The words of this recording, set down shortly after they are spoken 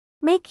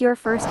Make your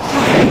first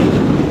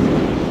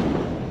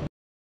cut.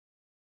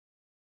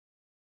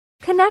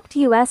 Connect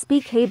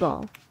USB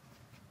cable.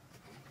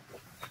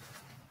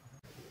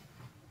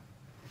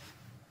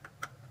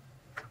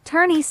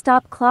 Turn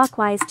e-stop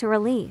clockwise to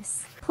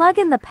release. Plug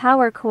in the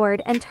power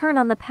cord and turn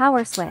on the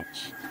power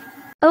switch.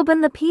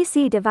 Open the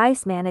PC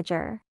device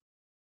manager.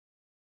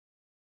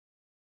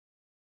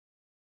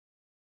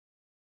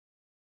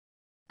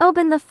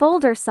 Open the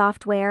folder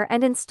software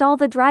and install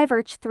the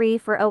driver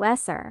ch3 for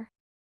OSer.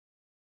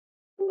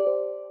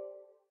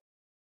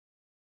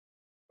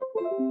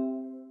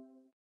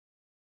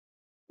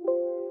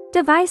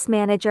 Device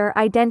Manager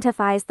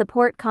identifies the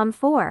port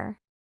COM4.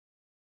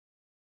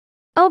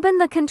 Open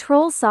the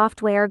control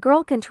software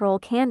GRL Control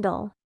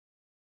Candle.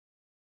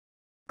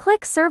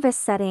 Click Service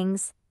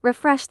Settings,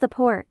 refresh the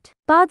port.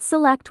 Baud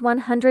select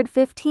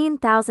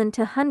 115,000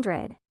 to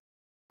 100.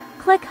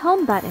 Click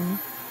Home button.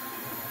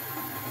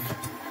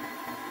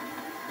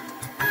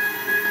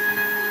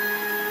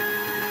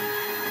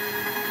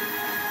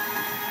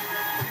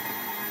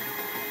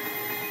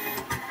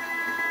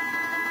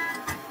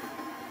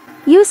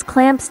 Use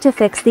clamps to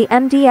fix the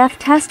MDF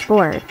test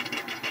board.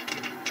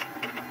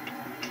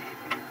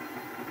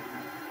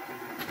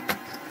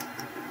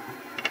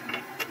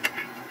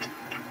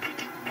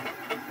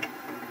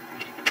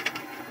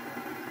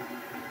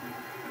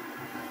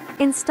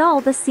 Install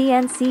the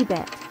CNC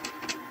bit.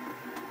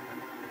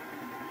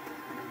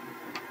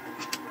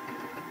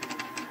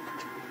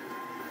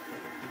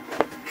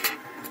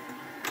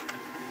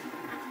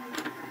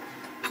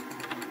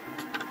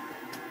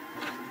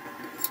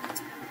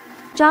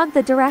 Jog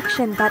the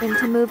direction button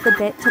to move the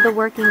bit to the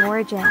working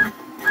origin.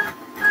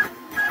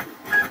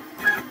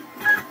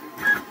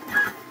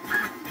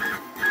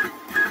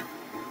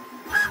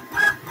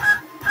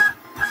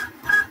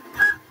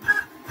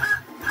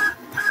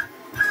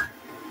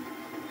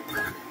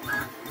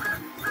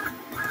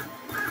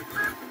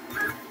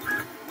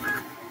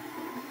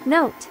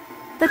 Note: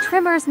 the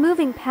trimmer's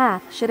moving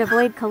path should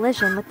avoid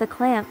collision with the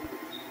clamp.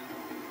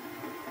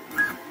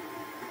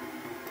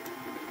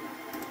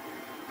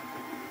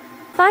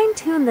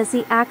 Fine-tune the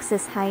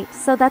Z-axis height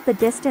so that the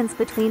distance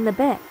between the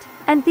bit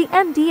and the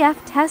MDF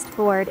test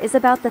board is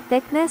about the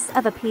thickness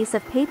of a piece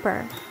of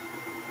paper.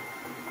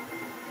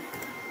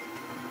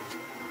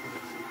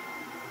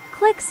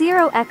 Click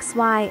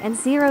 0xy and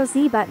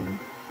 0z button.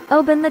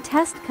 Open the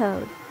test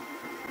code.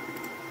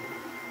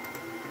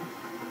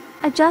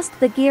 Adjust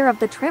the gear of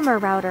the trimmer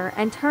router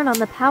and turn on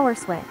the power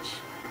switch.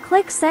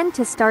 Click Send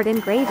to start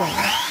engraving.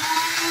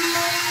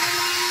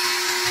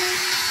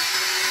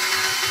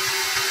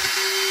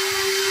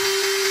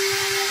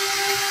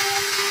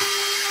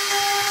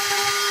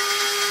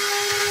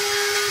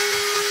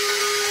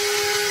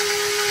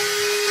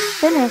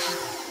 Finished.